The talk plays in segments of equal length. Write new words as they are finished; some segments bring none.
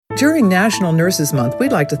During National Nurses Month,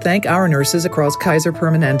 we'd like to thank our nurses across Kaiser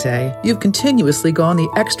Permanente. You've continuously gone the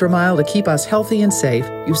extra mile to keep us healthy and safe.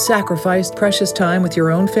 You've sacrificed precious time with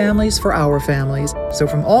your own families for our families. So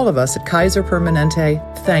from all of us at Kaiser Permanente,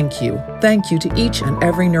 thank you. Thank you to each and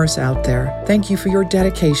every nurse out there. Thank you for your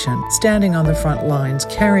dedication, standing on the front lines,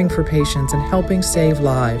 caring for patients, and helping save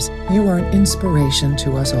lives. You are an inspiration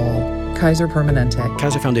to us all. Kaiser Permanente.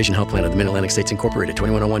 Kaiser Foundation Health Plan of the Mid-Atlantic States Incorporated,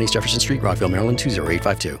 2101 East Jefferson Street, Rockville, Maryland,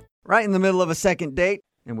 20852. Right in the middle of a second date,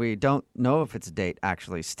 and we don't know if it's a date,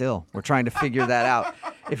 actually, still. We're trying to figure that out.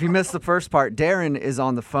 If you missed the first part, Darren is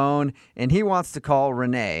on the phone, and he wants to call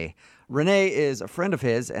Rene. Rene is a friend of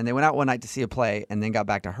his, and they went out one night to see a play and then got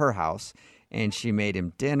back to her house, and she made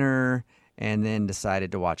him dinner and then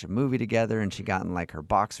decided to watch a movie together, and she got in, like, her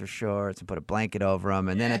boxer shorts and put a blanket over him.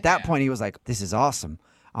 And then at that point, he was like, this is awesome.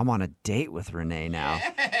 I'm on a date with Rene now.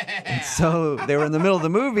 Yeah. And so they were in the middle of the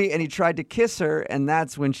movie, and he tried to kiss her, and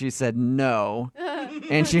that's when she said no.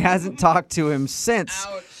 And she hasn't talked to him since.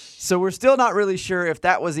 Ouch. So we're still not really sure if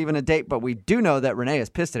that was even a date, but we do know that Rene is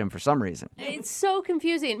pissed at him for some reason. It's so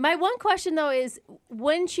confusing. My one question, though, is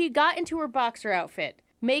when she got into her boxer outfit,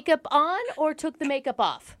 makeup on or took the makeup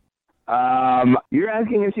off? You're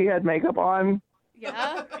asking if she had makeup on?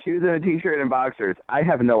 Yeah. She was in a t-shirt and boxers. I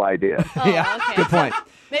have no idea. Oh, Yeah, okay. good point.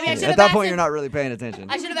 Maybe I should have At that asked point, if- you're not really paying attention.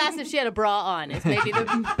 I should have asked if she had a bra on. Is maybe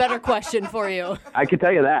the better question for you. I can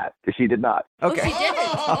tell you that, because she did not. Okay. Oh, she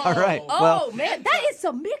didn't. All right. Oh, Well, man, that is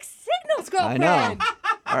some mixed signals, I girlfriend. know.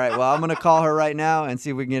 All right. Well, I'm going to call her right now and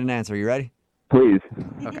see if we can get an answer. You ready? Please.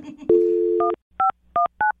 Okay.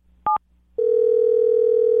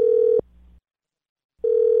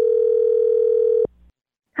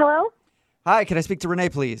 Hello? Hi, can I speak to Rene,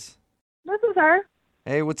 please? This is her.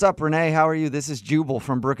 Hey, what's up, Rene? How are you? This is Jubal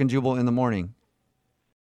from Brook and Jubal in the Morning.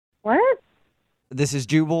 What? This is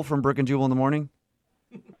Jubal from Brook and Jubal in the Morning.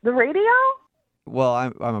 The radio? Well,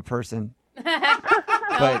 I'm a person. But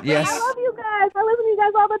I yes. love you guys. I listen to you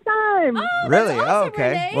guys all the time. Oh, Really? that's Oh, awesome,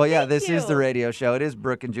 okay. Rene. Well, yeah, Thank this is you. the radio show. It is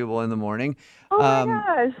Brook and Jubal in the Morning. Oh my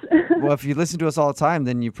gosh. Well, if you listen to us all the time,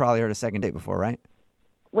 then you probably heard a second date before, right?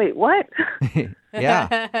 Wait, what?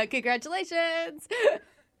 Yeah. Congratulations.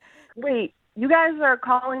 Wait, you guys are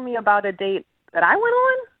calling me about a date that I went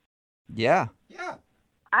on? Yeah. Yeah.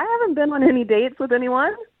 I haven't been on any dates with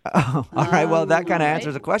anyone. Oh, all right. Well, that kind of right.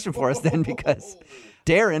 answers a question for us then, because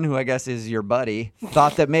Darren, who I guess is your buddy,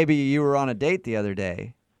 thought that maybe you were on a date the other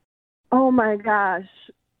day. Oh my gosh.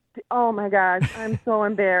 Oh my gosh. I'm so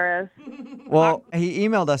embarrassed. Well, he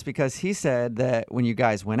emailed us because he said that when you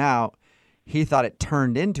guys went out, he thought it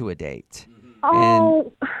turned into a date.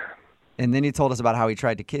 Oh. And then he told us about how he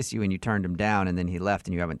tried to kiss you and you turned him down, and then he left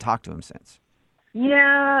and you haven't talked to him since.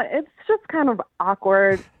 Yeah, it's just kind of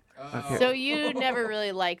awkward. Okay. So you never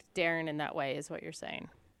really liked Darren in that way, is what you're saying.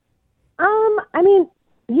 I mean,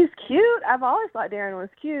 he's cute. I've always thought Darren was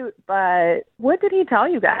cute, but what did he tell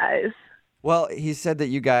you guys? Well, he said that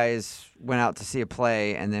you guys went out to see a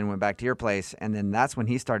play and then went back to your place, and then that's when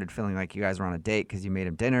he started feeling like you guys were on a date because you made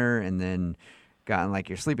him dinner and then got in like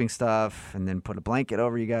your sleeping stuff and then put a blanket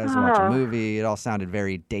over you guys to watch a movie. It all sounded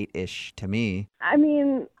very date-ish to me. I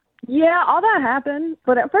mean, yeah, all that happened,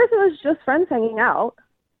 but at first it was just friends hanging out.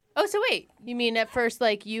 Oh, so wait. You mean at first,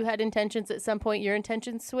 like, you had intentions at some point, your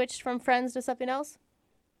intentions switched from friends to something else?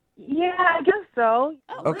 Yeah, I guess so.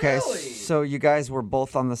 Okay, Really? so you guys were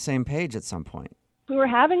both on the same page at some point. We were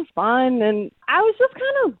having fun, and I was just kind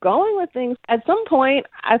of going with things. At some point,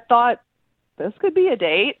 I thought this could be a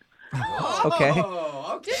date. Okay.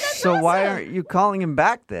 Oh, okay. So why aren't you calling him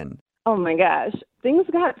back then? Oh my gosh, things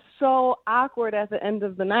got so awkward at the end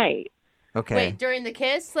of the night. Okay. Wait, during the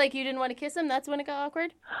kiss, like you didn't want to kiss him? That's when it got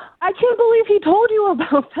awkward? I can't believe he told you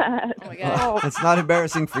about that. Oh, my God. It's not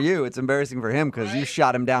embarrassing for you. It's embarrassing for him because you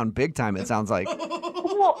shot him down big time, it sounds like.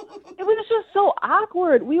 Well, it was just so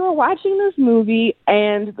awkward. We were watching this movie,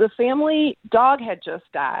 and the family dog had just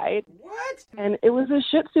died. What? And it was a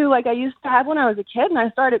Shih Tzu like I used to have when I was a kid, and I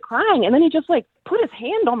started crying. And then he just, like, put his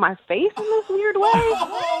hand on my face in this weird way.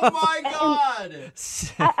 Oh, my God.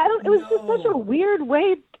 I don't. It was just such a weird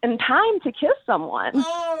way and time to kiss someone.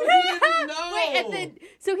 Oh, he didn't know. Wait, and then,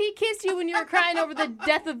 so he kissed you when you were crying over the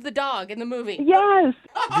death of the dog in the movie? Yes.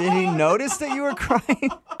 Did he notice that you were crying?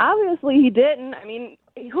 Obviously, he didn't. I mean,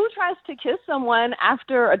 who tries to kiss someone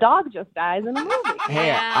after a dog just dies in a movie? Hey,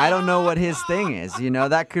 I don't know what his thing is. You know,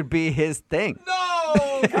 that could be his thing. No.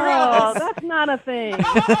 Oh, that's not a thing.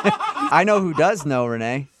 I know who does know,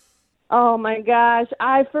 Renee. Oh, my gosh.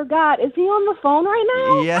 I forgot. Is he on the phone right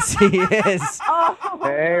now? Yes, he is. Oh,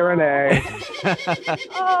 Hey, Renee.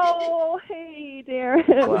 oh, hey,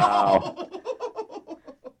 Darren. Wow.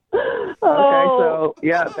 so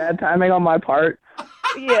yeah, bad timing on my part.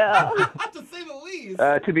 Yeah. To say the least.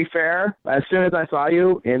 To be fair, as soon as I saw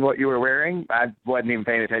you in what you were wearing, I wasn't even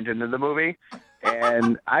paying attention to the movie.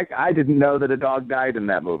 And I didn't know that a dog died in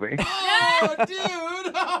that movie. Oh,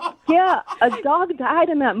 dude. Yeah, a dog died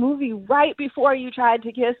in that movie right before you tried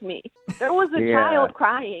to kiss me. There was a child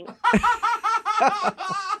crying.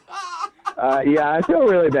 Yeah, I feel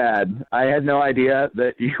really bad. I had no idea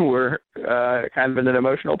that you were kind of in an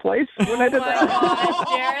emotional place when I did that. Gosh,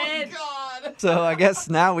 Darren. God. So I guess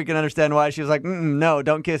now we can understand why she was like, no,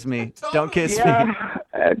 don't kiss me. Don't kiss me. Yeah,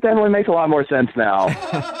 it definitely makes a lot more sense now.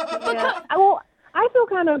 Yeah. Well, I feel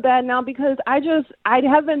kind of bad now because I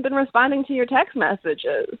haven't been responding to your text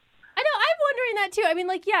messages. I know, I'm wondering that too. I mean,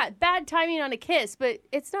 like, yeah, bad timing on a kiss, but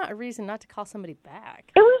it's not a reason not to call somebody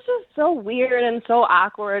back. It was just so weird and so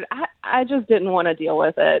awkward. I just didn't want to deal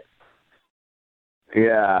with it.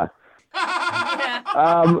 Yeah.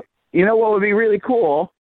 Yeah. You know what would be really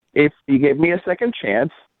cool? If you gave me a second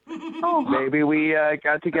chance, Oh, maybe we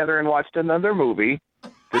got together and watched another movie.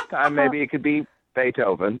 This time, maybe it could be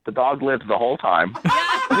Beethoven. The dog lived the whole time.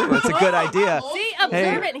 Ooh, that's a good idea. See,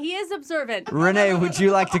 observant. He is observant. Renee, would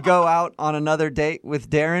you like to go out on another date with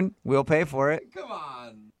Darren? We'll pay for it. Come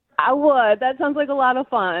on. I would. That sounds like a lot of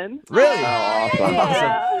fun. Really? awesome.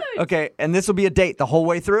 Yeah. Okay, and this will be a date the whole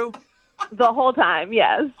way through? The whole time,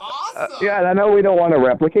 yes. Awesome. Yeah, and I know we don't want to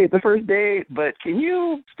replicate the first date, but can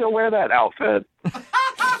you still wear that outfit? You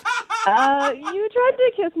tried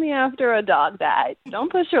to kiss me after a dog died.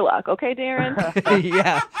 Don't push your luck, okay, Darren?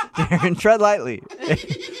 Yeah, Darren, tread lightly.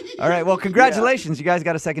 All right, well, congratulations. You guys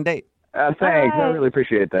got a second date. Thanks. I really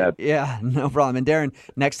appreciate that. Yeah, no problem. And Darren,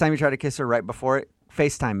 next time you try to kiss her right before it,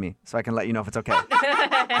 FaceTime me so I can let you know if it's okay.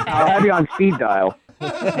 I'll have you on speed dial.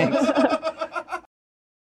 Thanks.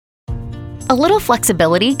 A little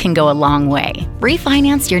flexibility can go a long way.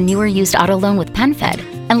 Refinance your newer used auto loan with PenFed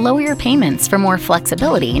and lower your payments for more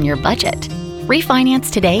flexibility in your budget.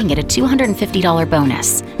 Refinance today and get a $250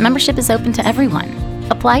 bonus. Membership is open to everyone.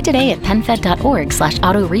 Apply today at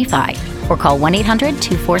penfed.org/auto-refi or call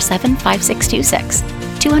 1-800-247-5626.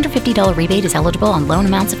 $250 rebate is eligible on loan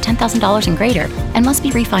amounts of $10,000 and greater and must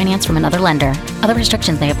be refinanced from another lender. Other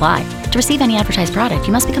restrictions may apply. To receive any advertised product,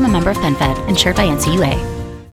 you must become a member of PenFed, insured by NCUA.